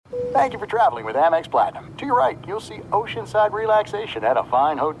Thank you for traveling with Amex Platinum. To your right, you'll see oceanside relaxation at a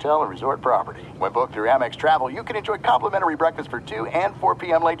fine hotel and resort property. When booked through Amex Travel, you can enjoy complimentary breakfast for 2 and 4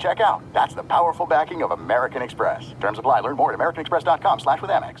 p.m. late checkout. That's the powerful backing of American Express. Terms apply. Learn more at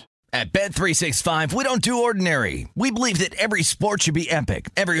americanexpress.com/withAmex. At Bet365, we don't do ordinary. We believe that every sport should be epic.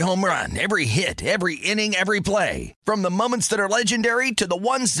 Every home run, every hit, every inning, every play. From the moments that are legendary to the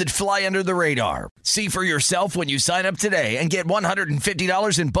ones that fly under the radar. See for yourself when you sign up today and get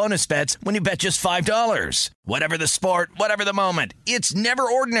 $150 in bonus bets when you bet just $5. Whatever the sport, whatever the moment, it's never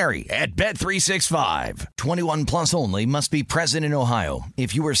ordinary at Bet365. 21 plus only. Must be present in Ohio.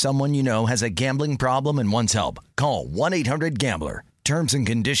 If you or someone you know has a gambling problem and wants help, call 1-800-GAMBLER. Terms and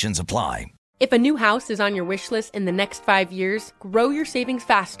conditions apply. If a new house is on your wish list in the next 5 years, grow your savings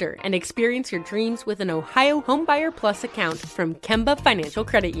faster and experience your dreams with an Ohio Homebuyer Plus account from Kemba Financial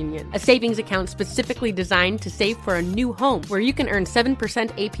Credit Union. A savings account specifically designed to save for a new home, where you can earn 7%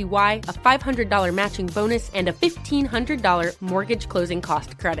 APY, a $500 matching bonus, and a $1,500 mortgage closing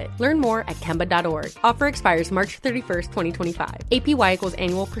cost credit. Learn more at Kemba.org. Offer expires March 31st, 2025. APY equals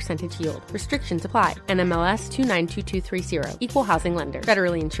annual percentage yield. Restrictions apply. NMLS 292230. Equal housing lender.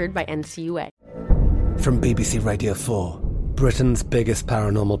 Federally insured by NCUA. From BBC Radio 4, Britain's biggest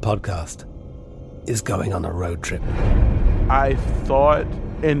paranormal podcast is going on a road trip. I thought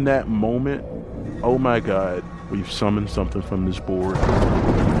in that moment, oh my God, we've summoned something from this board.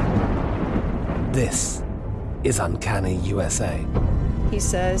 This is Uncanny USA. He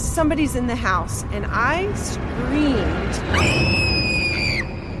says, somebody's in the house, and I screamed.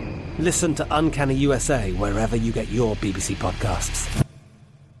 Listen to Uncanny USA wherever you get your BBC podcasts,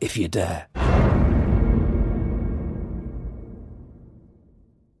 if you dare.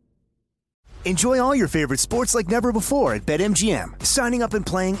 Enjoy all your favorite sports like never before at BetMGM. Signing up and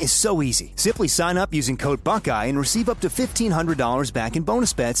playing is so easy. Simply sign up using code Buckeye and receive up to $1,500 back in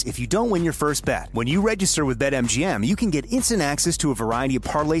bonus bets if you don't win your first bet. When you register with BetMGM, you can get instant access to a variety of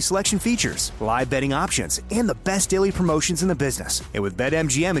parlay selection features, live betting options, and the best daily promotions in the business. And with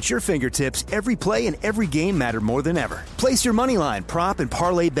BetMGM at your fingertips, every play and every game matter more than ever. Place your moneyline, prop, and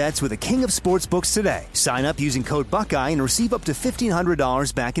parlay bets with the king of sportsbooks today. Sign up using code Buckeye and receive up to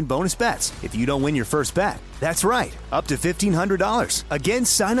 $1,500 back in bonus bets if you don't win your first bet. That's right, up to $1,500. Again,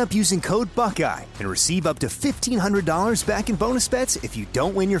 sign up using code Buckeye and receive up to $1,500 back in bonus bets if you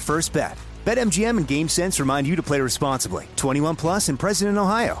don't win your first bet. BetMGM and GameSense remind you to play responsibly. 21 plus and present in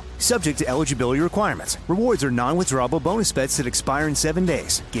Ohio. Subject to eligibility requirements. Rewards are non-withdrawable bonus bets that expire in 7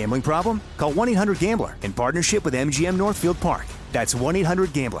 days. Gambling problem? Call 1-800-GAMBLER in partnership with MGM Northfield Park. That's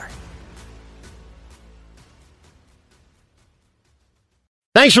 1-800-GAMBLER.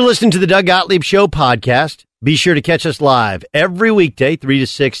 Thanks for listening to the Doug Gottlieb Show podcast. Be sure to catch us live every weekday, 3 to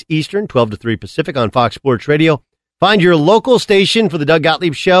 6 Eastern, 12 to 3 Pacific on Fox Sports Radio. Find your local station for the Doug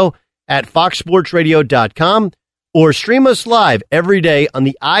Gottlieb Show at foxsportsradio.com or stream us live every day on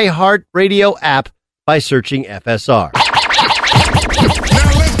the iHeartRadio app by searching FSR. Now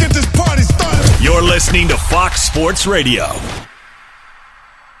let's get this party started. You're listening to Fox Sports Radio.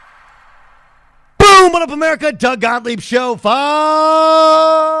 Boom! What up, America? Doug Gottlieb Show, Fox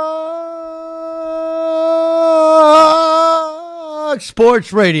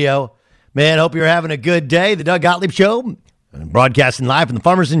Sports Radio. Man, hope you're having a good day. The Doug Gottlieb Show, broadcasting live from the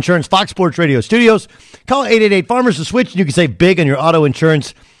Farmers Insurance Fox Sports Radio studios. Call 888-FARMERS to switch, and you can save big on your auto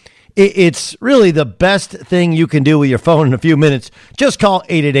insurance. It's really the best thing you can do with your phone in a few minutes. Just call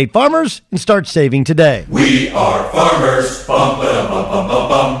 888-FARMERS and start saving today. We are farmers. Bum, ba, bum, bum, bum,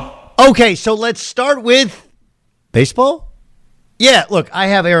 bum. Okay, so let's start with baseball. Yeah, look, I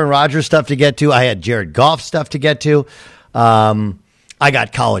have Aaron Rodgers stuff to get to. I had Jared Goff stuff to get to. I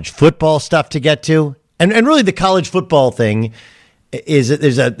got college football stuff to get to. And really the college football thing is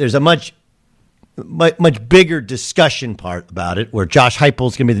there's a much bigger discussion part about it, where Josh Heupel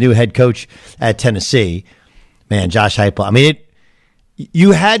is going to be the new head coach at Tennessee. Man, Josh Heupel. I mean,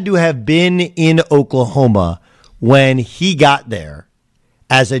 you had to have been in Oklahoma when he got there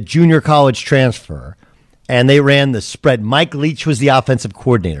as a junior college transfer, and they ran the spread. Mike Leach was the offensive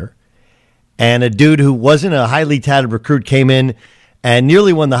coordinator, and a dude who wasn't a highly touted recruit came in and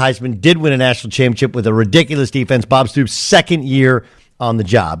nearly won the Heisman, did win a national championship with a ridiculous defense. Bob Stoops' second year on the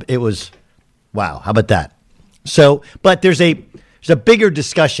job. It was, wow, how about that? So, but there's a bigger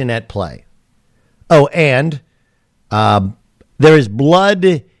discussion at play. Oh, and there is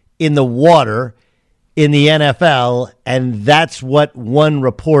blood in the water in the NFL, and that's what one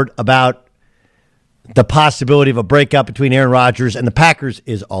report about the possibility of a breakup between Aaron Rodgers and the Packers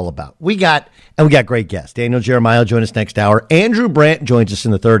is all about. We got great guests. Daniel Jeremiah will join us next hour. Andrew Brandt joins us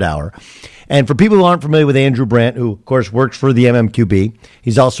in the third hour. And for people who aren't familiar with Andrew Brandt, who, of course, works for the MMQB,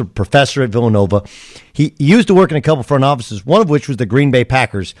 he's also a professor at Villanova. He used to work in a couple front offices, one of which was the Green Bay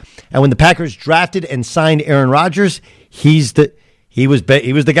Packers. And when the Packers drafted and signed Aaron Rodgers, he was the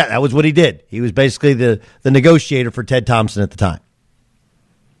guy. That was what he did. He was basically the negotiator for Ted Thompson at the time.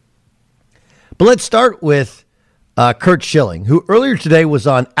 But let's start with Curt Schilling, who earlier today was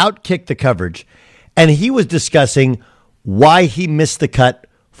on Outkick the Coverage, and he was discussing why he missed the cut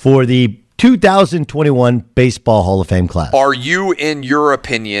for the 2021 Baseball Hall of Fame class. Are you, in your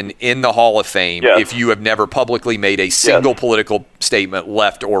opinion, in the Hall of Fame if you have never publicly made a single political statement,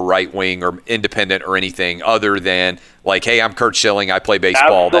 left or right wing or independent or anything other than like, hey, I'm Curt Schilling, I play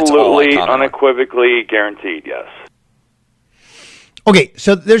baseball. Absolutely, that's all unequivocally guaranteed, yes. Okay,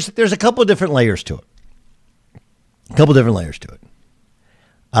 so there's a couple of different layers to it.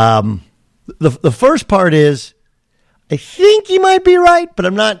 The first part is, I think he might be right, but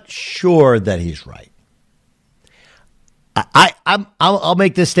I'm not sure that he's right. I'll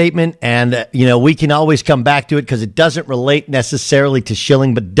make this statement, and we can always come back to it because it doesn't relate necessarily to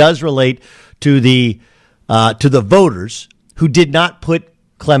Schilling, but does relate to the voters who did not put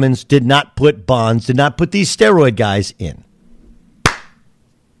Clemens, did not put Bonds, did not put these steroid guys in.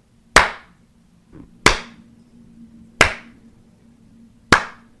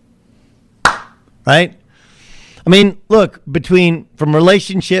 Right? I mean, look, from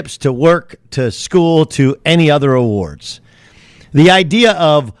relationships to work to school to any other awards, the idea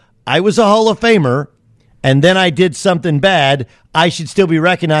of I was a Hall of Famer and then I did something bad, I should still be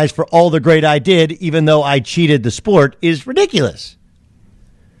recognized for all the great I did, even though I cheated the sport, is ridiculous.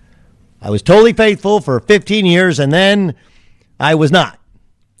 I was totally faithful for 15 years and then I was not.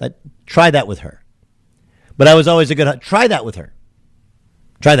 Try that with her. But I was always try that with her.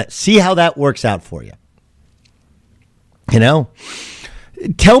 Try that. See how that works out for you.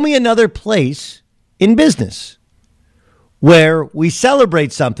 Tell me another place in business where we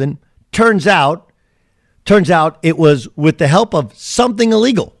celebrate something. Turns out it was with the help of something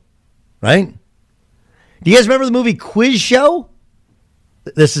illegal, right? Do you guys remember the movie Quiz Show?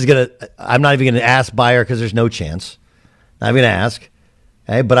 I'm not even going to ask Bayer because there's no chance. I'm going to ask.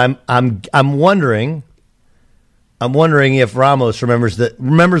 Okay, but I'm wondering if Ramos remembers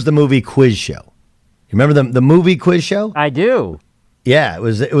the movie Quiz Show. You remember the movie Quiz Show? I do. Yeah, it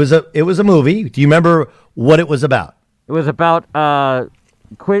was a movie. Do you remember what it was about? It was about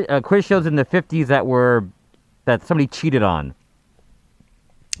quiz shows in the 50s that somebody cheated on.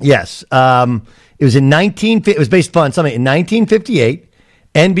 Yes. It was it was based upon something in 1958.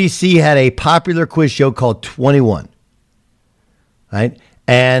 NBC had a popular quiz show called 21. Right?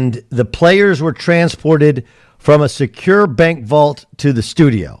 And the players were transported from a secure bank vault to the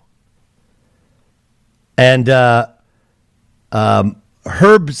studio. And Herb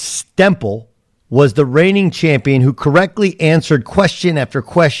Stempel was the reigning champion who correctly answered question after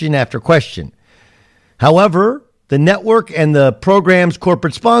question after question. However, the network and the program's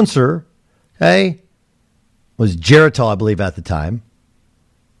corporate sponsor, was Geritol, I believe, at the time.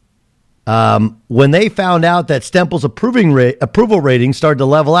 When they found out that Stempel's approval rating started to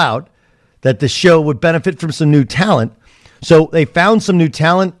level out, that the show would benefit from some new talent, so they found some new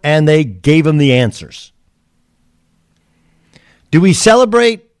talent and they gave them the answers. Do we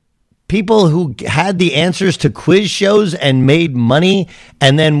celebrate people who had the answers to quiz shows and made money?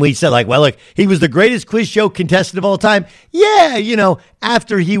 And then we said, look, he was the greatest quiz show contestant of all time. Yeah,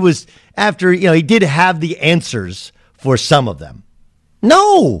 after he did have the answers for some of them.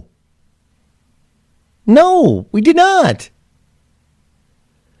 No, we did not.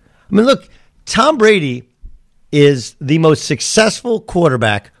 I mean, look, Tom Brady is the most successful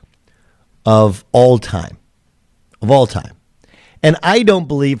quarterback of all time. And I don't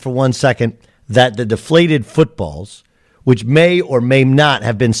believe for one second that the deflated footballs, which may or may not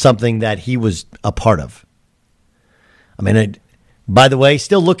have been something that he was a part of. I mean, by the way,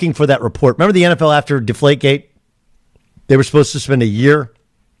 still looking for that report. Remember the NFL after Deflategate? They were supposed to spend a year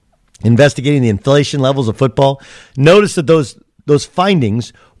investigating the inflation levels of football. Notice that those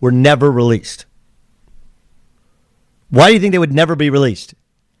findings were never released. Why do you think they would never be released?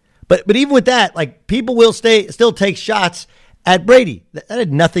 But even with that, people will still take shots at Brady. That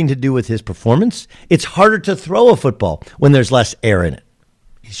had nothing to do with his performance. It's harder to throw a football when there's less air in it.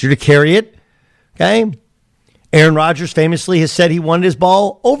 Easier to carry it. Okay. Aaron Rodgers famously has said he wanted his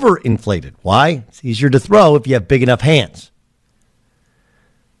ball overinflated. Why? It's easier to throw if you have big enough hands.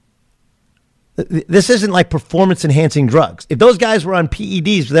 This isn't like performance-enhancing drugs. If those guys were on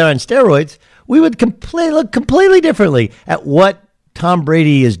PEDs, they're on steroids, we would look completely differently at what Tom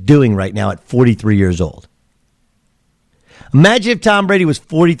Brady is doing right now at 43 years old. Imagine if Tom Brady was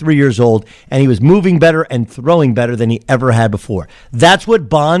 43 years old and he was moving better and throwing better than he ever had before. That's what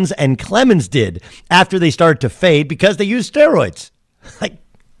Bonds and Clemens did after they started to fade because they used steroids.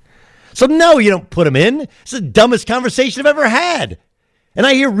 So no, you don't put them in. It's the dumbest conversation I've ever had. And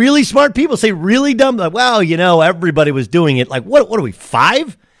I hear really smart people say really dumb, like, well, everybody was doing it. Like, what are we,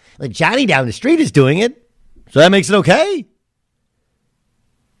 5? Like, Johnny down the street is doing it. So that makes it okay?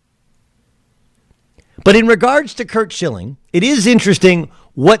 But in regards to Curt Schilling, it is interesting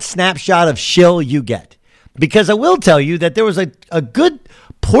what snapshot of Schill you get. Because I will tell you that there was a good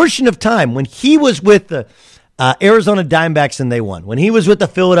portion of time when he was with the Arizona Diamondbacks and they won. When he was with the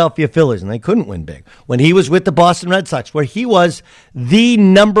Philadelphia Phillies and they couldn't win big. When he was with the Boston Red Sox, where he was the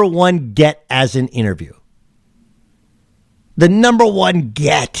number one get as an interview. The number one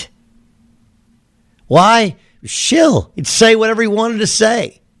get. Why? Schill. He'd say whatever he wanted to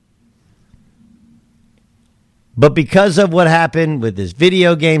say. But because of what happened with this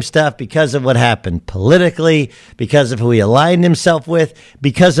video game stuff, because of what happened politically, because of who he aligned himself with,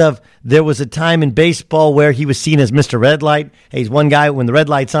 because of there was a time in baseball where he was seen as Mr. Red Light. Hey, he's one guy when the red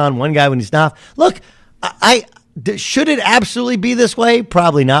light's on, one guy when he's not. Look, should it absolutely be this way?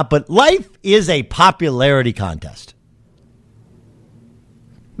 Probably not. But life is a popularity contest.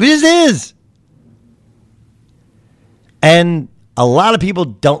 It just is. And a lot of people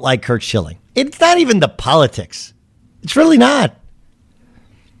don't like Curt Schilling. It's not even the politics. It's really not.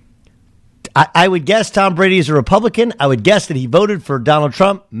 I would guess Tom Brady is a Republican. I would guess that he voted for Donald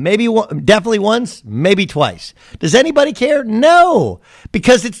Trump definitely once, maybe twice. Does anybody care? No,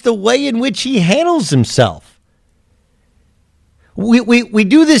 because it's the way in which he handles himself. We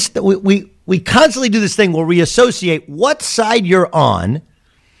do this. We constantly do this thing where we associate what side you're on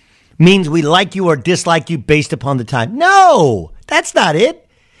means we like you or dislike you based upon the time. No, that's not it.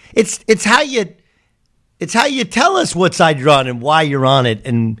 It's how you tell us what side you're on and why you're on it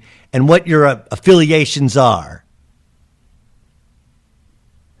and what your affiliations are.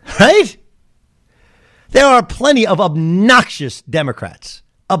 Right? There are plenty of obnoxious Democrats.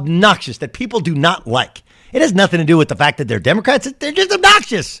 Obnoxious that people do not like. It has nothing to do with the fact that they're Democrats. They're just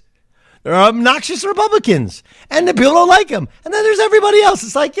obnoxious. There are obnoxious Republicans and the people don't like them. And then there's everybody else.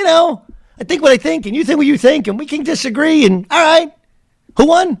 It's like, I think what I think and you think what you think and we can disagree and all right. Who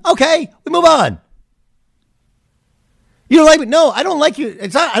won? Okay, we move on. You don't like me? No, I don't like you.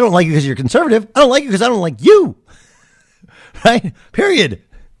 It's not. I don't like you because you're conservative. I don't like you because I don't like you. Right? Period.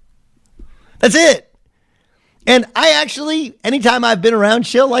 That's it. And I actually, anytime I've been around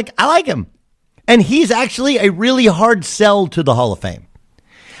Schill, I like him. And he's actually a really hard sell to the Hall of Fame.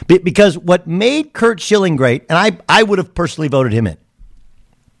 Because what made Curt Schilling great, and I would have personally voted him in.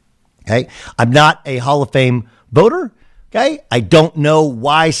 Okay? I'm not a Hall of Fame voter. Okay, I don't know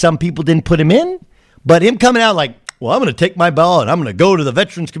why some people didn't put him in, but him coming out like, well, I'm going to take my ball and I'm going to go to the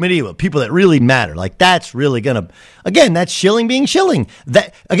Veterans Committee with people that really matter. Like, that's really going to, again, that's Schilling being Schilling.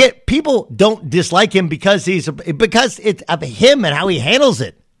 That, again, people don't dislike him because it's of him and how he handles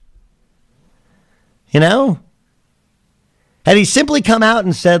it. Had he simply come out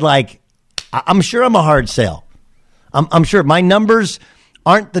and said, I'm sure I'm a hard sell. I'm sure my numbers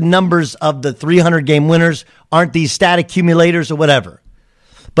aren't the numbers of the 300-game winners, aren't these stat accumulators or whatever.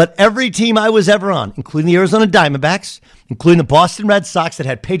 But every team I was ever on, including the Arizona Diamondbacks, including the Boston Red Sox that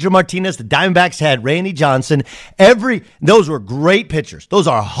had Pedro Martinez, the Diamondbacks had Randy Johnson, those were great pitchers. Those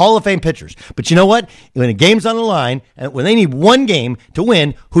are Hall of Fame pitchers. But you know what? When a game's on the line, and when they need one game to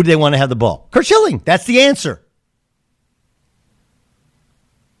win, who do they want to have the ball? Curt Schilling. That's the answer.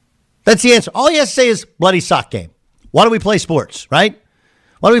 That's the answer. All he has to say is bloody sock game. Why do we play sports, right?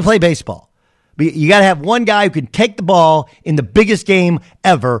 Why do we play baseball? You got to have one guy who can take the ball in the biggest game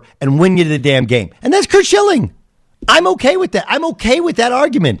ever and win you the damn game. And that's Curt Schilling. I'm okay with that. I'm okay with that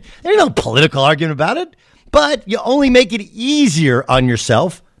argument. There's no political argument about it. But you only make it easier on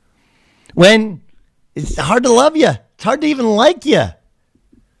yourself when it's hard to love you. It's hard to even like you.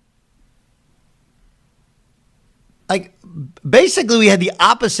 Basically, we had the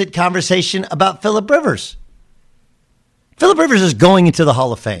opposite conversation about Phillip Rivers. Phillip Rivers is going into the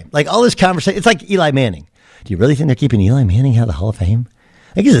Hall of Fame. All this conversation, it's like Eli Manning. Do you really think they're keeping Eli Manning out of the Hall of Fame?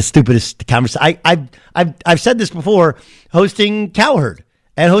 I think it's the stupidest conversation. I've said this before, hosting Cowherd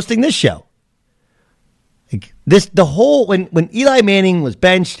and hosting this show. When Eli Manning was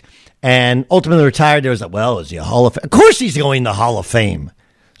benched and ultimately retired, there was is he a Hall of Fame? Of course he's going to the Hall of Fame.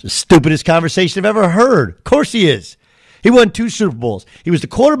 It's the stupidest conversation I've ever heard. Of course he is. He won 2 Super Bowls. He was the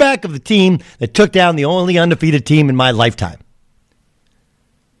quarterback of the team that took down the only undefeated team in my lifetime.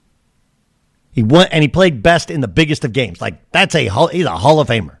 He won, and he played best in the biggest of games. Like, he's a Hall of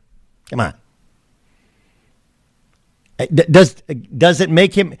Famer. Come on. Does it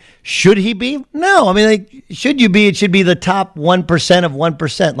make him? Should he be? No. I mean, like, should you be? It should be the top 1% of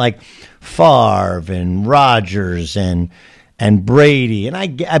 1%, like Favre and Rodgers and Brady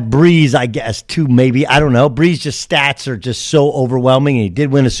and Breeze, I guess, too. Maybe, I don't know. Breeze just stats are just so overwhelming. And he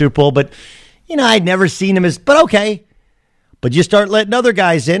did win a Super Bowl, but I'd never seen him as. But okay. But you start letting other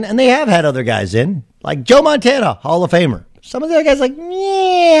guys in, and they have had other guys in, like Joe Montana, Hall of Famer. Some of the other guys like,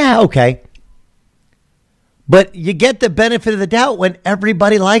 yeah, okay. But you get the benefit of the doubt when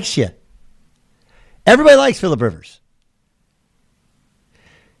everybody likes you. Everybody likes Phillip Rivers.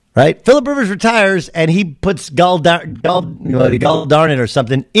 Right? Phillip Rivers retires, and he puts gall darn it or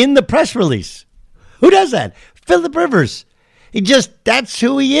something in the press release. Who does that? Phillip Rivers. That's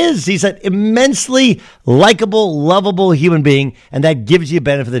who he is. He's an immensely likable, lovable human being, and that gives you a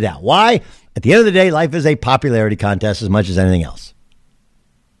benefit of the doubt. Why? At the end of the day, life is a popularity contest as much as anything else.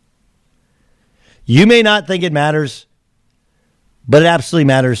 You may not think it matters, but it absolutely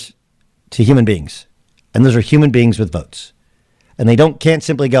matters to human beings. And those are human beings with votes. And they can't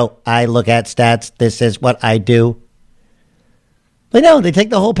simply go, I look at stats, this is what I do. But no, they take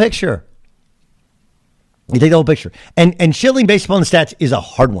the whole picture. You take the whole picture. And Schilling based upon the stats is a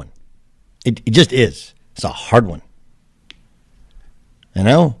hard one. It just is. It's a hard one.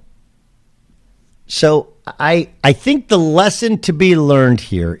 So I think the lesson to be learned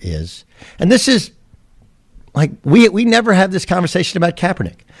here is, and this is like, we never have this conversation about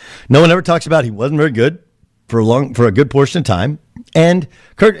Kaepernick. No one ever talks about he wasn't very good for a good portion of time. And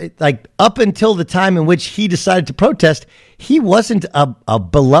Curt, like, up until the time in which he decided to protest, he wasn't a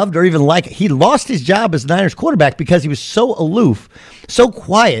beloved or even liked. He lost his job as the Niners quarterback because he was so aloof, so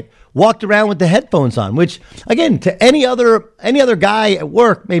quiet, walked around with the headphones on, which, again, to any other guy at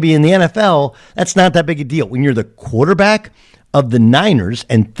work, maybe in the NFL, that's not that big a deal. When you're the quarterback of the Niners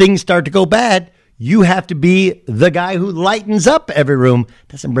and things start to go bad, you have to be the guy who lightens up every room,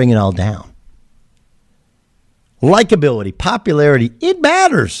 doesn't bring it all down. Likability, popularity, it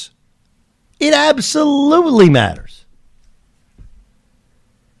matters. It absolutely matters.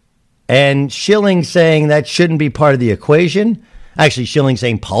 And Schilling saying that shouldn't be part of the equation. Actually, Schilling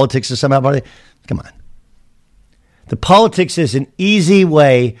saying politics is somehow part of it. Come on. The politics is an easy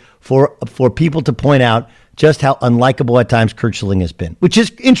way for people to point out just how unlikable at times Curt Schilling has been, which is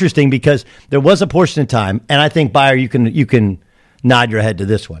interesting because there was a portion of time, and I think, Beyer, you can nod your head to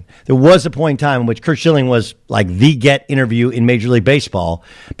this one. There was a point in time in which Curt Schilling was like the get interview in Major League Baseball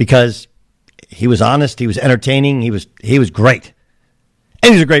because he was honest, he was entertaining, he was great,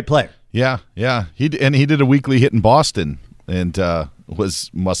 and he's a great player. Yeah. He did a weekly hit in Boston and was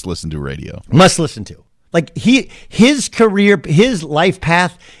must listen to radio. Must listen to. Like his career, his life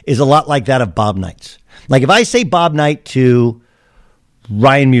path is a lot like that of Bob Knight's. Like if I say Bob Knight to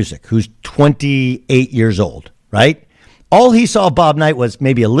Ryan Music, who's 28 years old, right? All he saw of Bob Knight was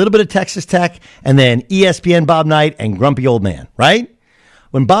maybe a little bit of Texas Tech and then ESPN Bob Knight and Grumpy Old Man, right?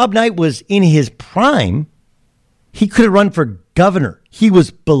 When Bob Knight was in his prime, he could have run for governor. He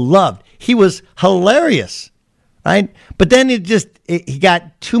was beloved. He was hilarious, right? But then he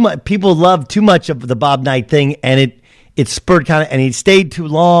got too much. People loved too much of the Bob Knight thing, and it spurred and he stayed too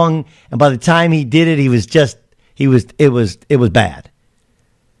long. And by the time he did it, it was bad.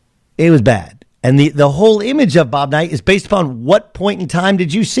 It was bad. And the whole image of Bob Knight is based upon what point in time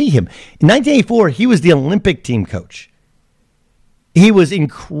did you see him? In 1984, he was the Olympic team coach. He was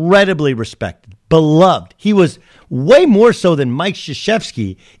incredibly respected, beloved. He was way more so than Mike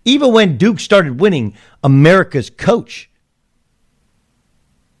Krzyzewski, even when Duke started winning, America's coach.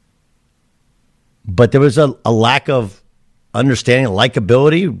 But there was a lack of understanding,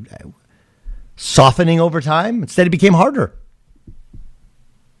 likability, softening over time. Instead, it became harder.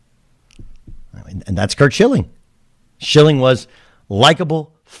 And that's Curt Schilling. Schilling was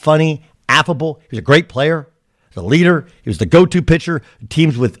likable, funny, affable. He was a great player. He was a leader. He was the go-to pitcher,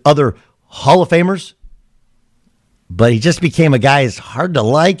 teams with other Hall of Famers. But he just became a guy who's hard to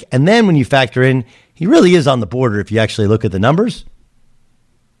like. And then when you factor in, he really is on the border if you actually look at the numbers.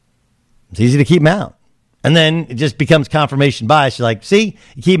 It's easy to keep him out. And then it just becomes confirmation bias. You're like, see,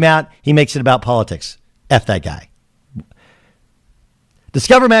 you keep him out, he makes it about politics. F that guy.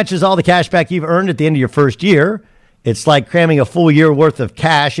 Discover matches all the cash back you've earned at the end of your first year. It's like cramming a full year worth of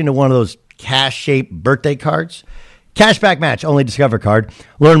cash into one of those cash-shaped birthday cards. Cashback match, only Discover card.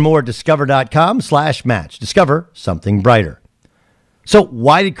 Learn more at discover.com/match. Discover something brighter. So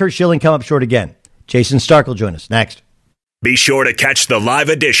why did Curt Schilling come up short again? Jason Stark will join us next. Be sure to catch the live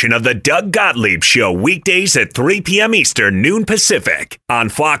edition of the Doug Gottlieb Show weekdays at 3 p.m. Eastern, noon Pacific on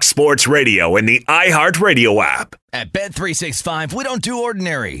Fox Sports Radio and the iHeartRadio app. At Bet365, we don't do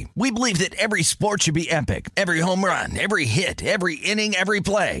ordinary. We believe that every sport should be epic. Every home run, every hit, every inning, every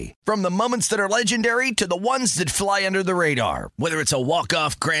play. From the moments that are legendary to the ones that fly under the radar. Whether it's a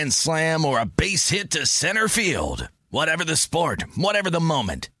walk-off grand slam or a base hit to center field. Whatever the sport, whatever the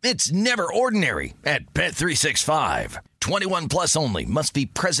moment, it's never ordinary at Bet365. 21 plus only. Must be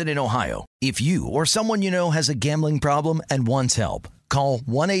present in Ohio. If you or someone you know has a gambling problem and wants help, call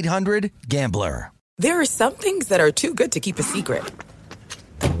 1-800-GAMBLER. There are some things that are too good to keep a secret.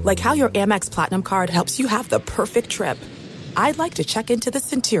 Like how your Amex Platinum card helps you have the perfect trip. I'd like to check into the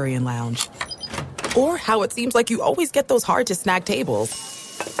Centurion Lounge. Or how it seems like you always get those hard-to-snag tables.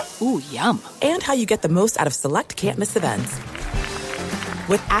 Ooh, yum. And how you get the most out of select can't-miss events.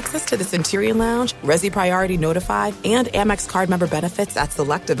 With access to the Centurion Lounge, Resi Priority Notified, and Amex card member benefits at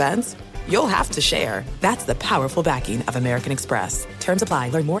select events, you'll have to share. That's the powerful backing of American Express. Terms apply.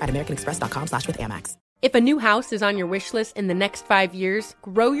 Learn more at americanexpress.com/withAmex. If a new house is on your wish list in the next 5 years,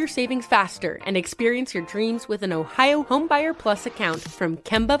 grow your savings faster and experience your dreams with an Ohio Homebuyer Plus account from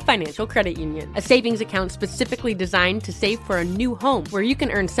Kemba Financial Credit Union. A savings account specifically designed to save for a new home where you can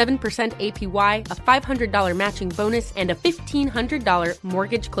earn 7% APY, a $500 matching bonus, and a $1,500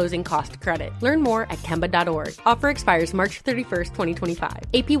 mortgage closing cost credit. Learn more at Kemba.org. Offer expires March 31st, 2025.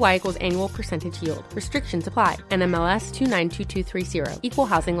 APY equals annual percentage yield. Restrictions apply. NMLS 292230. Equal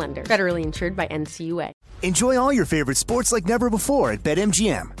housing lender. Federally insured by NCUA. Enjoy all your favorite sports like never before at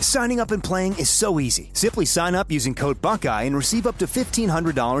BetMGM. Signing up and playing is so easy. Simply sign up using code Buckeye and receive up to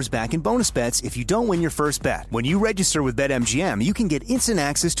 $1,500 back in bonus bets if you don't win your first bet. When you register with BetMGM, you can get instant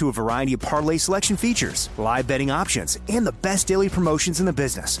access to a variety of parlay selection features, live betting options, and the best daily promotions in the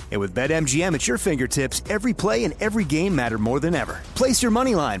business. And with BetMGM at your fingertips, every play and every game matter more than ever. Place your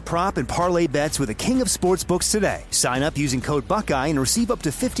moneyline, prop, and parlay bets with the king of sportsbooks today. Sign up using code Buckeye and receive up to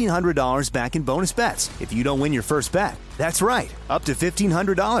 $1,500 back in bonus bets if you don't win your first bet. That's right, up to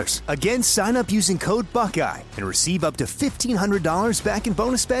 $1,500. Again, sign up using code Buckeye and receive up to $1,500 back in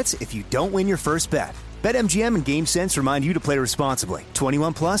bonus bets if you don't win your first bet. BetMGM and GameSense remind you to play responsibly.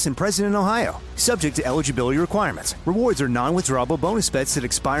 21 plus and present in Ohio. Subject to eligibility requirements. Rewards are non-withdrawable bonus bets that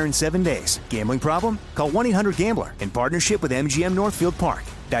expire in 7 days. Gambling problem? Call 1-800-GAMBLER in partnership with MGM Northfield Park.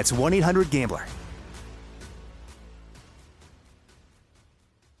 That's 1-800-GAMBLER.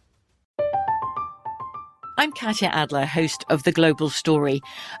 I'm Katya Adler, host of The Global Story.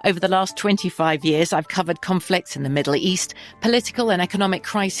 Over the last 25 years, I've covered conflicts in the Middle East, political and economic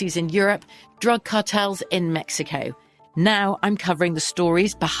crises in Europe, drug cartels in Mexico. Now I'm covering the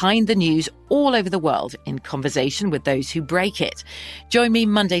stories behind the news all over the world in conversation with those who break it. Join me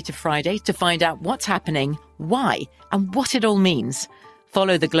Monday to Friday to find out what's happening, why, and what it all means.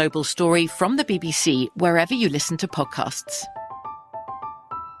 Follow The Global Story from the BBC wherever you listen to podcasts.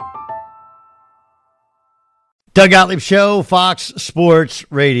 Doug Gottlieb Show, Fox Sports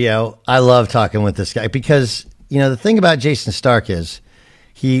Radio. I love talking with this guy because, you know, the thing about Jason Stark is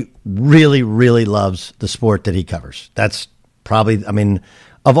he really, really loves the sport that he covers. That's probably, I mean,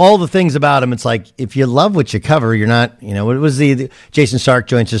 of all the things about him, it's like, if you love what you cover, you're not, you know, what was the Jason Stark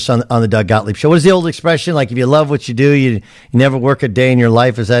joins us on the Doug Gottlieb Show. What is the old expression? Like, if you love what you do, you never work a day in your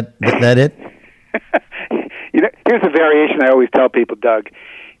life. Is that it? You know, here's a variation I always tell people, Doug.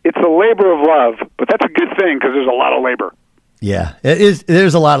 It's a labor of love, but that's a good thing because there's a lot of labor. Yeah, it is.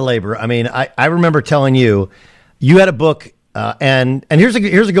 There's a lot of labor. I mean, I remember telling you had a book, and here's a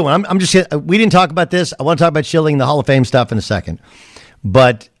good one. I'm just, we didn't talk about this. I want to talk about Schilling, the Hall of Fame stuff in a second,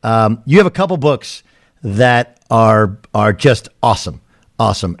 but you have a couple books that are just awesome.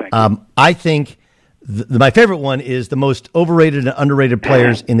 I think my favorite one is the most overrated and underrated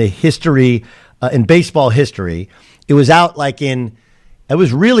players in the history, in baseball history. It was out it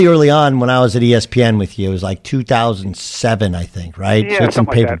was really early on when I was at ESPN with you. It was like 2007, I think, right? Yeah, so it's in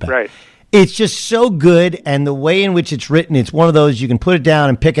paperback. Like that, right. It's just so good, and the way in which it's written, it's one of those you can put it down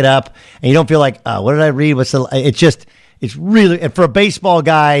and pick it up, and you don't feel like, what did I read? It's really, and for a baseball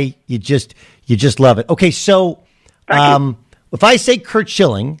guy, you just love it. Okay, so if I say Curt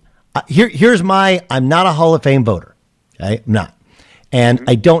Schilling, here's I'm not a Hall of Fame voter. Okay, I'm not, and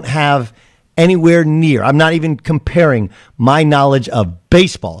I don't have anywhere near. I'm not even comparing my knowledge of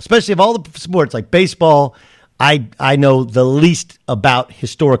baseball, especially of all the sports like baseball. I know the least about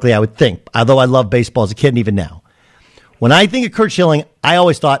historically, I would think, although I love baseball as a kid and even now. When I think of Curt Schilling, I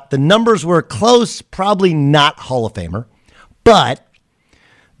always thought the numbers were close, probably not Hall of Famer, but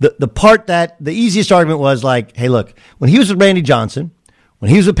the part that the easiest argument was like, hey, look, when he was with Randy Johnson, when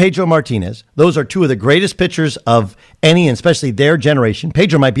he was with Pedro Martinez, those are two of the greatest pitchers of any, and especially their generation.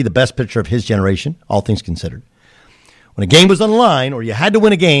 Pedro might be the best pitcher of his generation, all things considered. When a game was on the line or you had to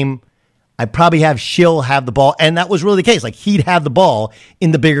win a game, I'd probably have Schill have the ball, and that was really the case. Like, he'd have the ball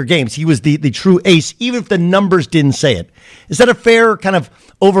in the bigger games. He was the true ace, even if the numbers didn't say it. Is that a fair kind of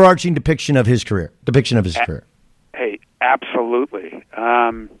overarching depiction of his career? Hey, absolutely.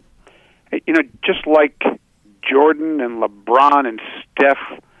 Just like Jordan and LeBron and Steph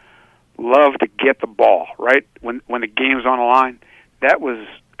love to get the ball, right? When the game's on the line, that was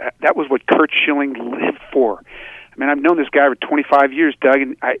what Curt Schilling lived for. I mean, I've known this guy for 25 years, Doug,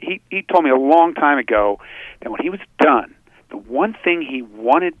 and he told me a long time ago that when he was done, the one thing he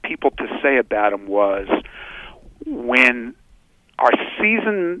wanted people to say about him was, when our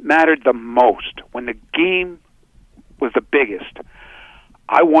season mattered the most, when the game was the biggest,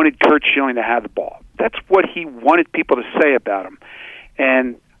 I wanted Curt Schilling to have the ball. That's what he wanted people to say about him.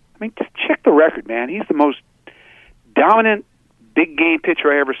 And, I mean, just check the record, man. He's the most dominant big game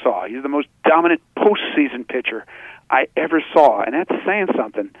pitcher I ever saw. He's the most dominant postseason pitcher I ever saw. And that's saying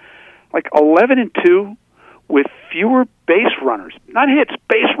something. Like 11-2 with fewer base runners, not hits,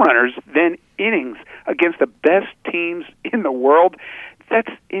 base runners, than innings against the best teams in the world.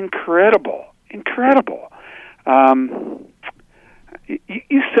 That's incredible. Incredible.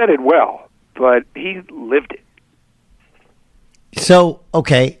 You said it well, but he lived it. So,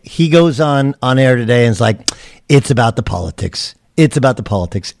 okay, he goes on air today and is like, it's about the politics. It's about the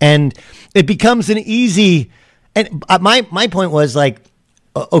politics. And it becomes an easy, and my point was like,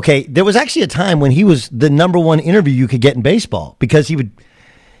 okay, there was actually a time when he was the number one interview you could get in baseball, because he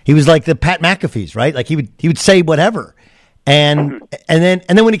was like the Pat McAfee's, right? Like he would say whatever. And then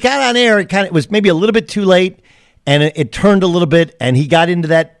when he got on air, it was maybe a little bit too late, and it turned a little bit, and he got into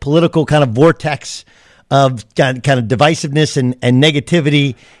that political kind of vortex of kind of divisiveness and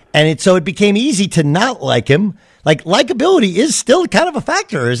negativity. And so it became easy to not like him. Like, likability is still kind of a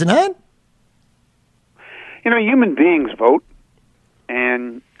factor, isn't it? Human beings vote,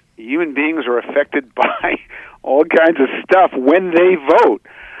 and human beings are affected by all kinds of stuff when they vote.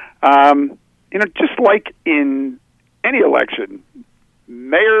 Just like in any election,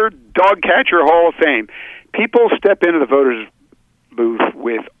 mayor, dog catcher, Hall of Fame, people step into the voters' booth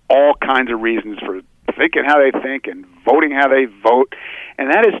with all kinds of reasons for thinking how they think and voting how they vote,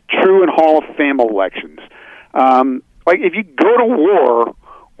 and that is true in Hall of Fame elections. Like, if you go to war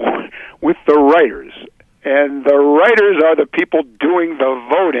with the writers, and the writers are the people doing the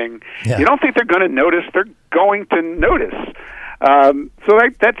voting, you don't think they're going to notice. They're going to notice. So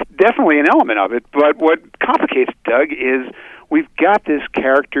that's definitely an element of it. But what complicates, Doug, is we've got this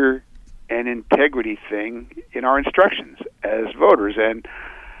character and integrity thing in our instructions as voters. And,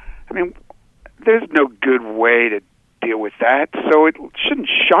 I mean, there's no good way to deal with that. So it shouldn't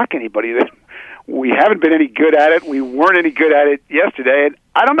shock anybody that we haven't been any good at it. We weren't any good at it yesterday. And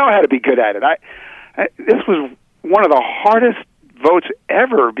I don't know how to be good at it. This was one of the hardest votes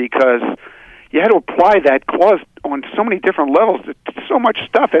ever, because you had to apply that clause on so many different levels to so much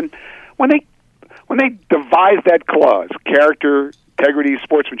stuff. And when they devised that clause, character, integrity,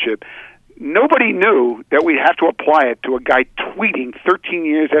 sportsmanship, nobody knew that we'd have to apply it to a guy tweeting 13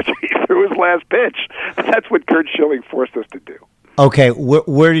 years after he threw his last pitch. That's what Curt Schilling forced us to do. Okay,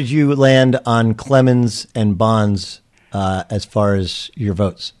 where did you land on Clemens and Bonds as far as your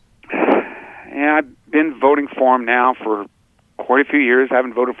votes? Yeah, I've been voting for him now for quite a few years. I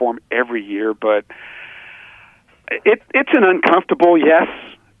haven't voted for him every year, but it's an uncomfortable yes.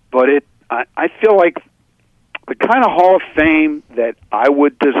 But I feel like the kind of Hall of Fame that I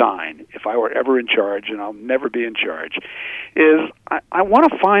would design if I were ever in charge, and I'll never be in charge, is I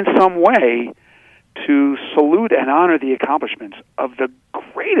want to find some way to salute and honor the accomplishments of the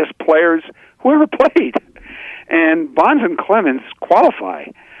greatest players who ever played. And Bonds and Clemens qualify.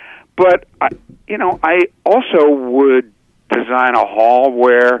 But, I also would design a hall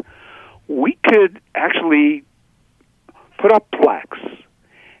where we could actually put up plaques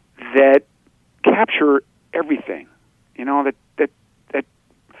that capture everything, that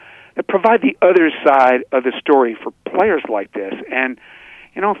provide the other side of the story for players like this. And,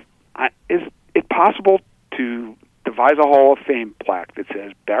 is it possible to devise a Hall of Fame plaque that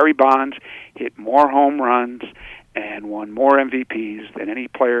says Barry Bonds hit more home runs and won more MVPs than any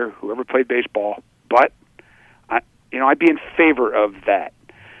player who ever played baseball? But I'd be in favor of that.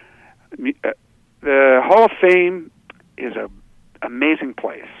 The Hall of Fame is an amazing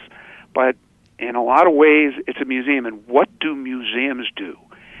place, but in a lot of ways it's a museum. And what do museums do?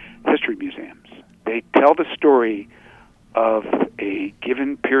 History museums. They tell the story of a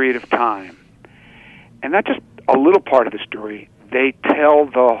given period of time, and not just a little part of the story, They tell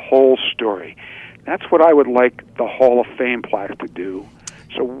the whole story. That's what I would like the Hall of Fame plaque to do.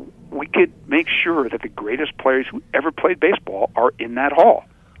 So we could make sure that the greatest players who ever played baseball are in that hall.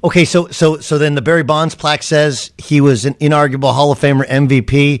 Okay, so then the Barry Bonds plaque says he was an inarguable Hall of Famer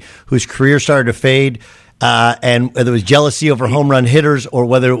MVP whose career started to fade, and whether it was jealousy over home run hitters or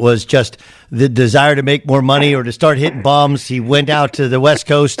whether it was just the desire to make more money or to start hitting bombs, he went out to the West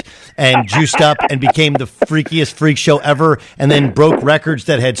Coast and juiced up and became the freakiest freak show ever, and then broke records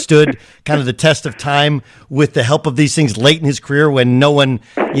that had stood kind of the test of time with the help of these things late in his career when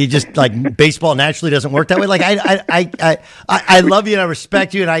you just like baseball naturally doesn't work that way. Like I love you and I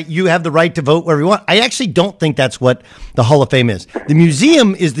respect you and you have the right to vote wherever you want. I actually don't think that's what the Hall of Fame is. The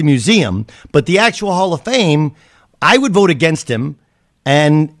museum is the museum, but the actual Hall of Fame, I would vote against him.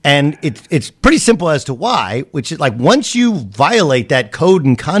 And it's pretty simple as to why, which is like once you violate that code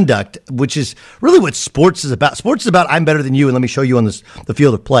and conduct, which is really what sports is about. Sports is about I'm better than you, and let me show you on the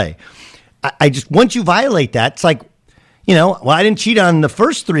field of play. I just once you violate that, it's like, I didn't cheat on the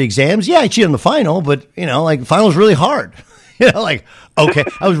first 3 exams. Yeah, I cheated on the final, but the final was really hard. Okay,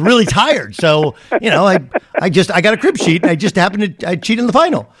 I was really tired, so I got a crib sheet, and I just happened to cheat in the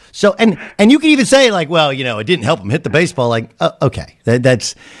final. So and you can even say like, well, it didn't help him hit the baseball. Like, okay,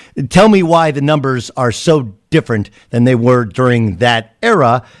 that's tell me why the numbers are so different than they were during that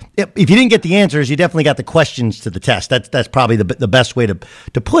era. If you didn't get the answers, you definitely got the questions to the test. That's probably the best way to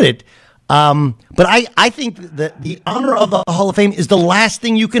put it. But I think that the honor of the Hall of Fame is the last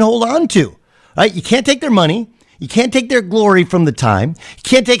thing you can hold on to. Right? You can't take their money. You can't take their glory from the time. You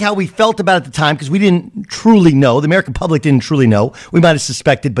can't take how we felt about it at the time because we didn't truly know. The American public didn't truly know. We might have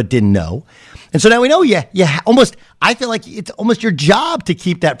suspected but didn't know. And so now we know, I feel like it's almost your job to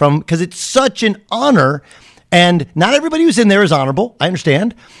keep that from because it's such an honor. And not everybody who's in there is honorable. I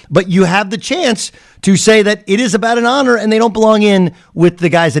understand. But you have the chance to say that it is about an honor and they don't belong in with the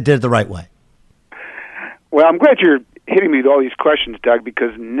guys that did it the right way. Well, I'm glad you're hitting me with all these questions, Doug,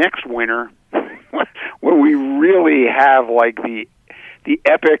 because next winter, when we really have like the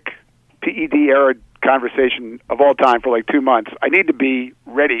epic PED era conversation of all time for like 2 months, I need to be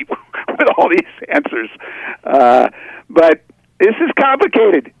ready with all these answers. But this is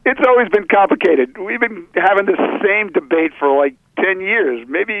complicated. It's always been complicated. We've been having the same debate for like 10 years,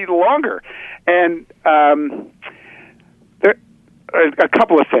 maybe longer. And there are a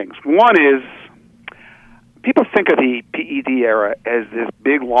couple of things. One is people think of the PED era as this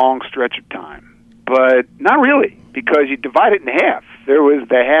big, long stretch of time. But not really, because you divide it in half. There was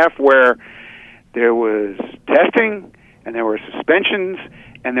the half where there was testing, and there were suspensions,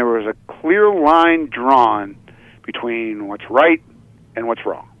 and there was a clear line drawn between what's right and what's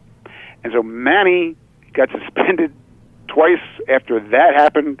wrong. And so Manny got suspended twice after that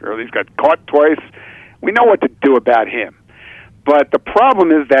happened, or at least got caught twice. We know what to do about him. But the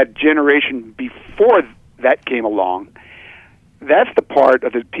problem is that generation before that came along, that's the part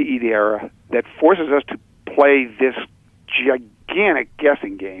of the PED era that forces us to play this gigantic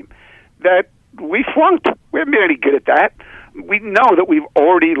guessing game that we flunked. We haven't been any good at that. We know that we've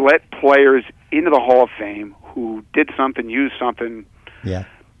already let players into the Hall of Fame who did something, used something. Yeah.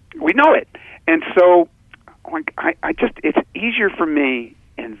 We know it. And so it's easier for me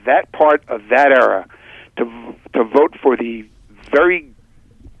in that part of that era to vote for the very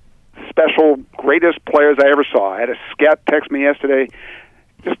special, greatest players I ever saw. I had a scout text me yesterday,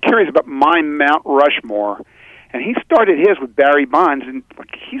 just curious about my Mount Rushmore, and he started his with Barry Bonds, and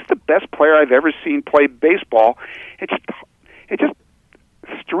he's the best player I've ever seen play baseball. It's just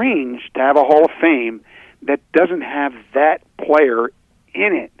strange to have a Hall of Fame that doesn't have that player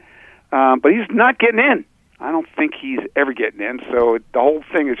in it. But he's not getting in. I don't think he's ever getting in, so the whole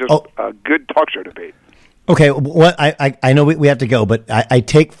thing is just a good talk show debate. Okay, what I know we have to go, but I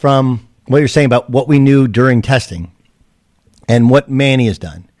take from what you're saying about what we knew during testing and what Manny has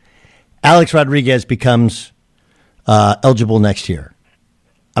done. Alex Rodriguez becomes eligible next year.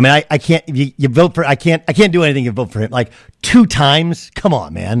 I mean, I can't. You vote for. I can't do anything. You vote for him like 2 times. Come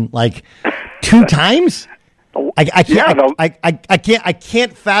on, man! Like 2 times. I can't. I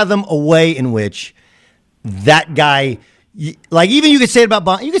can't fathom a way in which that guy. Like even you could say it about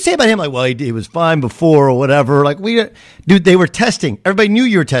Bond, you could say about him like, well, he was fine before or whatever. Like dude, they were testing. Everybody knew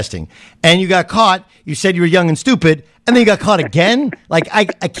you were testing, and you got caught. You said you were young and stupid, and then you got caught again. Like I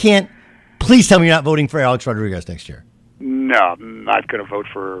can't. Please tell me you're not voting for Alex Rodriguez next year. No, I'm not going to vote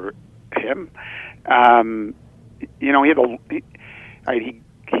for him.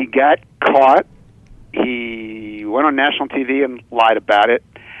 He got caught. He went on national TV and lied about it.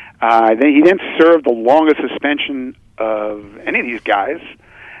 He then served the longest suspension of any of these guys.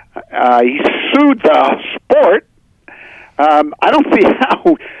 He sued the sport I don't see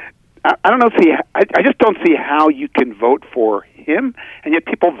how. I just don't see how you can vote for him, and yet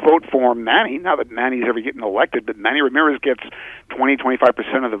people vote for Manny. Not that Manny's ever getting elected, but Manny Ramirez gets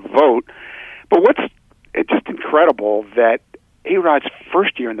 20-25% of the vote. But it's just incredible that A-Rod's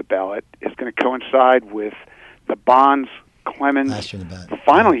first year in the ballot is going to coincide with the Bonds, Clemens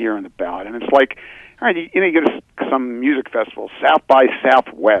final year in the ballot, and it's like, all right, you go to some music festival, South by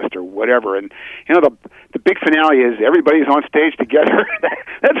Southwest or whatever, and the big finale is everybody's on stage together.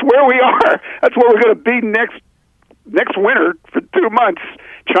 That's where we are. That's where we're going to be next winter for 2 months,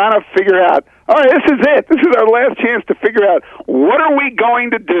 trying to figure out, all right, this is it. This is our last chance to figure out what are we going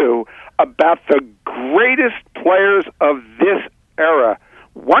to do about the greatest players of this era.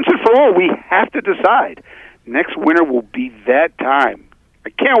 Once and for all, we have to decide. Next winter will be that time. I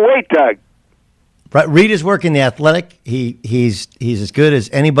can't wait, Doug. Right, Reed is working The Athletic. He's as good as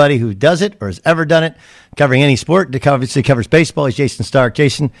anybody who does it or has ever done it, covering any sport. He covers baseball. He's Jason Stark.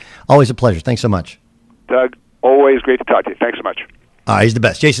 Jason, always a pleasure. Thanks so much. Doug, always great to talk to you. Thanks so much. He's the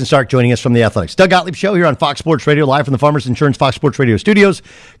best. Jason Stark joining us from The Athletics. Doug Gottlieb Show here on Fox Sports Radio, live from the Farmers Insurance Fox Sports Radio studios.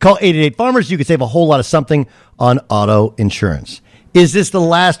 Call 888-FARMERS. You can save a whole lot of something on auto insurance. Is this the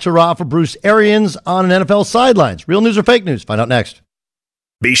last hurrah for Bruce Arians on an NFL sidelines? Real news or fake news? Find out next.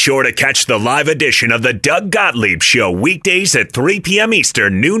 Be sure to catch the live edition of the Doug Gottlieb Show weekdays at 3 p.m.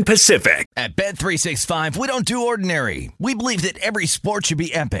 Eastern, noon Pacific. At Bet365, we don't do ordinary. We believe that every sport should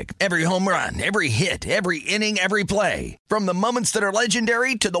be epic. Every home run, every hit, every inning, every play. From the moments that are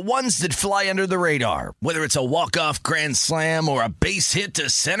legendary to the ones that fly under the radar. Whether it's a walk-off grand slam or a base hit to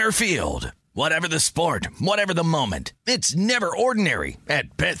center field. Whatever the sport, whatever the moment, it's never ordinary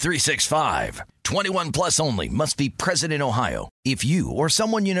at Bet365. 21 plus only. Must be present in Ohio. If you or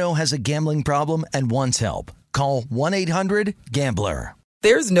someone you know has a gambling problem and wants help, call 1-800-GAMBLER.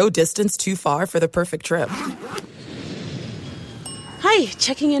 There's no distance too far for the perfect trip. Hi,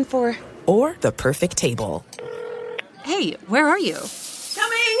 checking in for... Or the perfect table. Hey, where are you?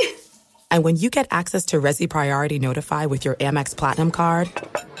 Coming! And when you get access to Resi Priority Notify with your Amex Platinum card...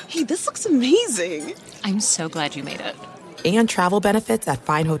 Hey, this looks amazing. I'm so glad you made it. And travel benefits at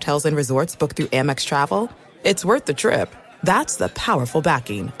fine hotels and resorts booked through Amex Travel, it's worth the trip. That's the powerful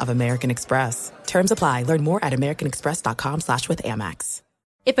backing of American Express. Terms apply. Learn more at americanexpress.com/withAmex.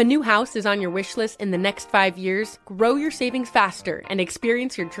 If a new house is on your wish list in the next 5 years, grow your savings faster and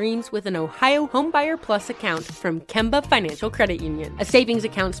experience your dreams with an Ohio Homebuyer Plus account from Kemba Financial Credit Union. A savings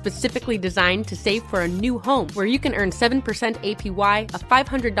account specifically designed to save for a new home where you can earn 7% APY,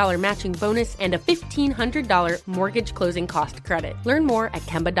 a $500 matching bonus, and a $1,500 mortgage closing cost credit. Learn more at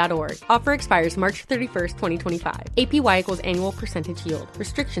Kemba.org. Offer expires March 31st, 2025. APY equals annual percentage yield.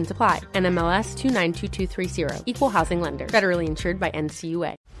 Restrictions apply. NMLS 292230. Equal housing lender. Federally insured by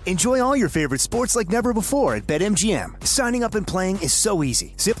NCUA. Enjoy all your favorite sports like never before at BetMGM. Signing up and playing is so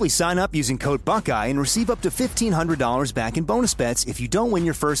easy. Simply sign up using code Buckeye and receive up to $1,500 back in bonus bets if you don't win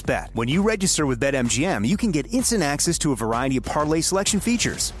your first bet. When you register with BetMGM, you can get instant access to a variety of parlay selection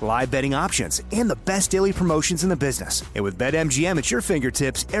features, live betting options, and the best daily promotions in the business. And with BetMGM at your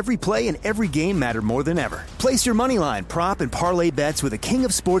fingertips, every play and every game matter more than ever. Place your moneyline, prop, and parlay bets with the king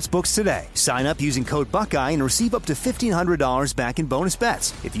of sportsbooks today. Sign up using code Buckeye and receive up to $1,500 back in bonus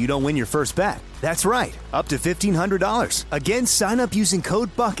bets if you don't win your first bet. That's right, up to $1,500. Again, sign up using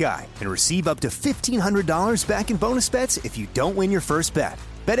code Buckeye and receive up to $1,500 back in bonus bets if you don't win your first bet.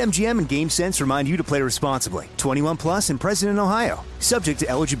 BetMGM and GameSense remind you to play responsibly. 21 plus and present in Ohio. Subject to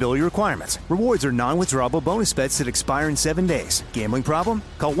eligibility requirements. Rewards are non-withdrawable bonus bets that expire in 7 days. Gambling problem?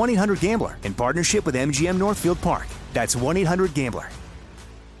 Call 1-800-GAMBLER in partnership with MGM Northfield Park. That's 1-800-GAMBLER.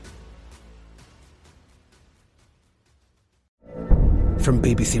 From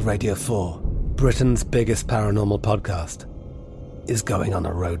BBC Radio 4, Britain's biggest paranormal podcast is going on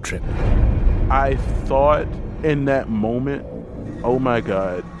a road trip. I thought in that moment, oh my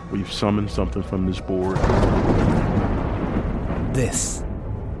God, we've summoned something from this board. This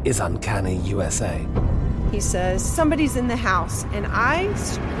is Uncanny USA. He says, somebody's in the house, and I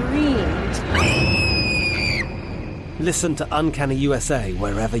screamed. Listen to Uncanny USA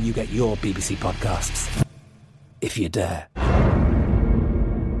wherever you get your BBC podcasts, if you dare.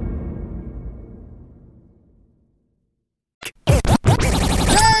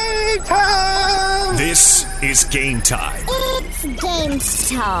 This is Game Time. It's game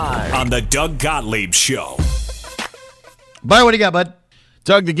time. On the Doug Gottlieb Show. Bye, what do you got, bud?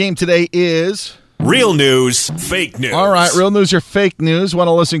 Doug, the game today is Real news, fake news. All right, real news or fake news. Want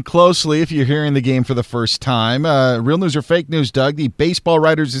to listen closely if you're hearing the game for the first time. Real news or fake news, Doug. The Baseball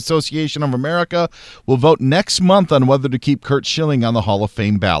Writers Association of America will vote next month on whether to keep Curt Schilling on the Hall of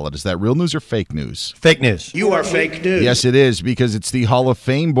Fame ballot. Is that real news or fake news? Fake news. You are fake news. Yes, it is, because it's the Hall of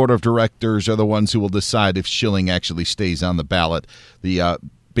Fame Board of Directors are the ones who will decide if Schilling actually stays on the ballot. The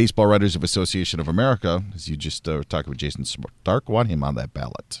Baseball Writers Association of America, as you just were talking with Jason Stark, want him on that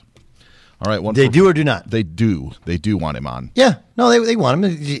ballot. All right, they do or do not? They do. They do want him on. Yeah, no, they want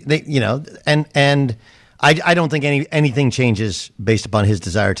him. And I don't think anything changes based upon his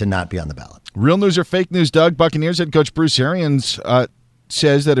desire to not be on the ballot. Real news or fake news, Doug? Buccaneers head coach Bruce Arians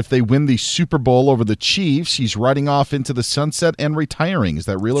says that if they win the Super Bowl over the Chiefs, he's riding off into the sunset and retiring. Is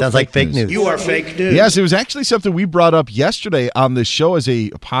that real? Sounds like fake news. You are fake news. Yes, it was actually something we brought up yesterday on the show as a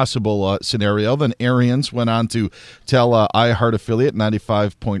possible scenario. Then Arians went on to tell iHeart affiliate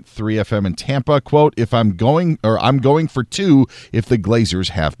 95.3 FM in Tampa, quote, I'm going for 2 if the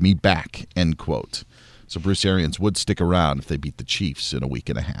Glazers have me back, end quote. So Bruce Arians would stick around if they beat the Chiefs in a week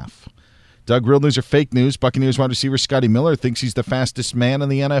and a half. Doug, real news or fake news? Buccaneers wide receiver Scotty Miller thinks he's the fastest man in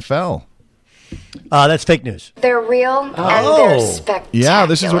the NFL. That's fake news. They're real and they're spectacular. Yeah,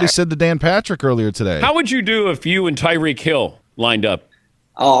 this is what he said to Dan Patrick earlier today. How would you do if you and Tyreek Hill lined up?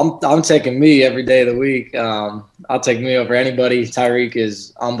 Oh, I'm taking me every day of the week. I'll take me over anybody. Tyreek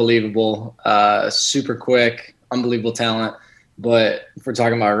is unbelievable, super quick, unbelievable talent. But if we're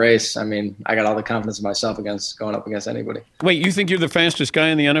talking about a race, I mean, I got all the confidence in myself against going up against anybody. Wait, you think you're the fastest guy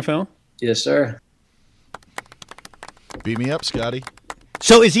in the NFL? Yes, sir. Beat me up, Scotty.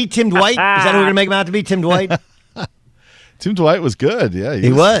 So is he Tim Dwight? Is that who we're going to make him out to be, Tim Dwight? Tim Dwight was good. Yeah,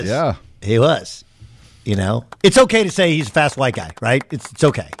 he was. Yeah. He was. You know, it's okay to say he's a fast white guy, right? It's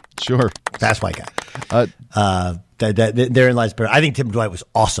okay. Sure. Fast white guy. Therein lies the I think Tim Dwight was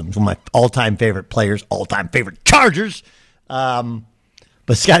awesome. He's one of my all-time favorite players, all-time favorite Chargers. But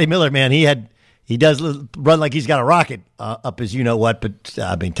Scotty Miller, man, he does run like he's got a rocket up as you know what. But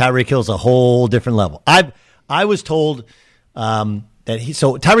I mean, Tyreek Hill's a whole different level. I was told that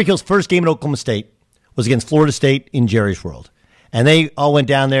Tyreek Hill's first game at Oklahoma State was against Florida State in Jerry's World. And they all went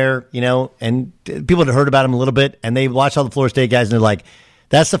down there, you know, and people had heard about him a little bit, and they watched all the Florida State guys, and they're like,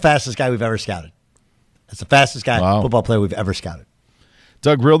 that's the fastest guy we've ever scouted. That's the fastest guy, football player we've ever scouted.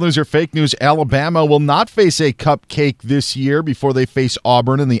 Doug, real news or fake news? Alabama will not face a cupcake this year before they face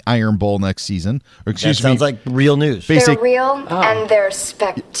Auburn in the Iron Bowl next season. Or sounds like real news. They're real and they're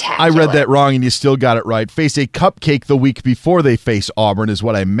spectacular. I read that wrong, and you still got it right. Face a cupcake the week before they face Auburn is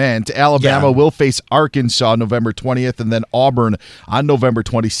what I meant. Alabama will face Arkansas November 20th and then Auburn on November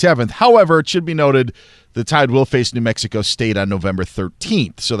 27th. However, it should be noted the Tide will face New Mexico State on November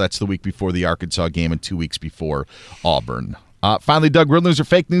 13th. So that's the week before the Arkansas game and 2 weeks before Auburn. Finally, Doug, real news or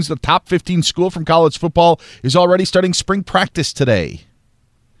fake news? The top 15 school from college football is already starting spring practice today.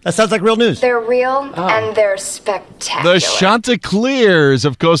 That sounds like real news. They're real and they're spectacular. The Chanticleers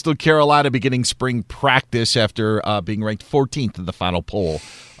of Coastal Carolina beginning spring practice after being ranked 14th in the final poll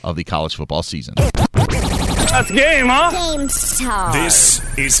of the college football season. That's game, huh? Game time.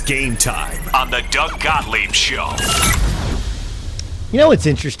 This is Game Time on the Doug Gottlieb Show. You know what's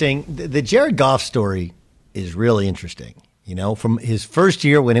interesting? The Jared Goff story is really interesting. You know, from his first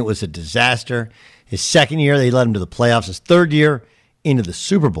year when it was a disaster, his second year they led him to the playoffs, his third year into the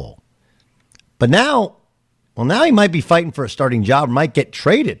Super Bowl. But now he might be fighting for a starting job, might get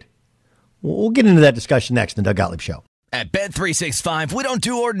traded. We'll get into that discussion next in the Doug Gottlieb Show. At Bet365, we don't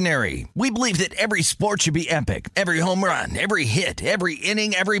do ordinary. We believe that every sport should be epic. Every home run, every hit, every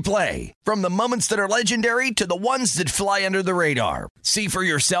inning, every play. From the moments that are legendary to the ones that fly under the radar. See for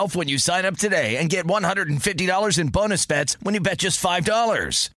yourself when you sign up today and get $150 in bonus bets when you bet just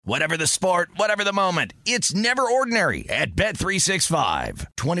 $5. Whatever the sport, whatever the moment, it's never ordinary at Bet365.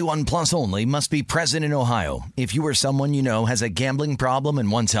 21 plus only. Must be present in Ohio. If you or someone you know has a gambling problem and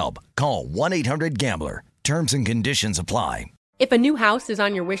wants help, call 1-800-GAMBLER. Terms and conditions apply. If a new house is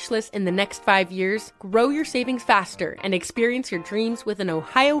on your wish list in the next 5 years, grow your savings faster and experience your dreams with an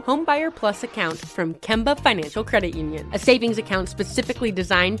Ohio Homebuyer Plus account from Kemba Financial Credit Union. A savings account specifically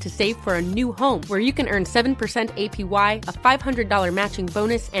designed to save for a new home where you can earn 7% APY, a $500 matching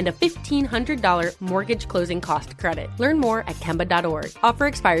bonus, and a $1,500 mortgage closing cost credit. Learn more at Kemba.org. Offer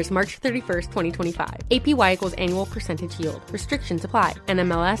expires March 31st, 2025. APY equals annual percentage yield. Restrictions apply.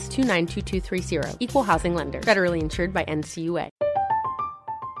 NMLS 292230. Equal housing lender. Federally insured by NCUA.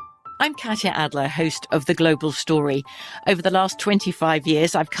 I'm Katya Adler, host of The Global Story. Over the last 25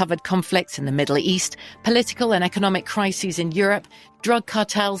 years, I've covered conflicts in the Middle East, political and economic crises in Europe, drug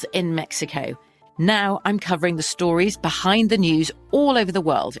cartels in Mexico. Now I'm covering the stories behind the news all over the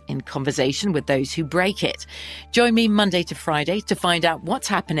world in conversation with those who break it. Join me Monday to Friday to find out what's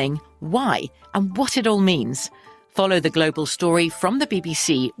happening, why, and what it all means. Follow The Global Story from the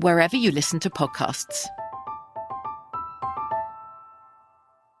BBC wherever you listen to podcasts.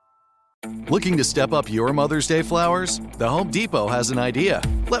 Looking to step up your Mother's Day flowers? The Home Depot has an idea.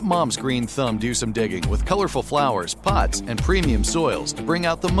 Let Mom's green thumb do some digging with colorful flowers, pots, and premium soils to bring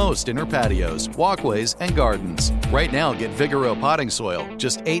out the most in her patios, walkways, and gardens. Right now, get Vigoro potting soil,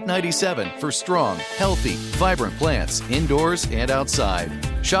 just $8.97 for strong, healthy, vibrant plants indoors and outside.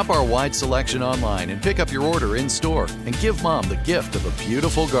 Shop our wide selection online and pick up your order in-store and give Mom the gift of a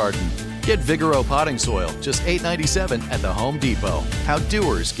beautiful garden. Get Vigoro potting soil, just $8.97 at the Home Depot. How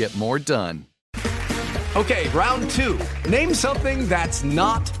doers get more done. Okay, round two. Name something that's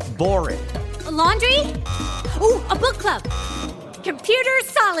not boring. A laundry? Ooh, a book club. Computer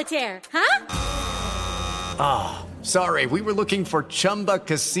solitaire, huh? Ah, oh, sorry, we were looking for Chumba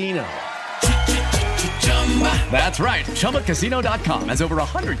Casino. That's right. ChumbaCasino.com has over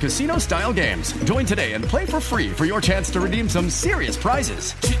 100 casino-style games. Join today and play for free for your chance to redeem some serious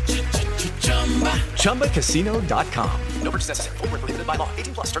prizes. ChumbaCasino.com. No purchase necessary. Void where prohibited by law.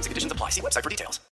 18+ terms and conditions apply. See website for details.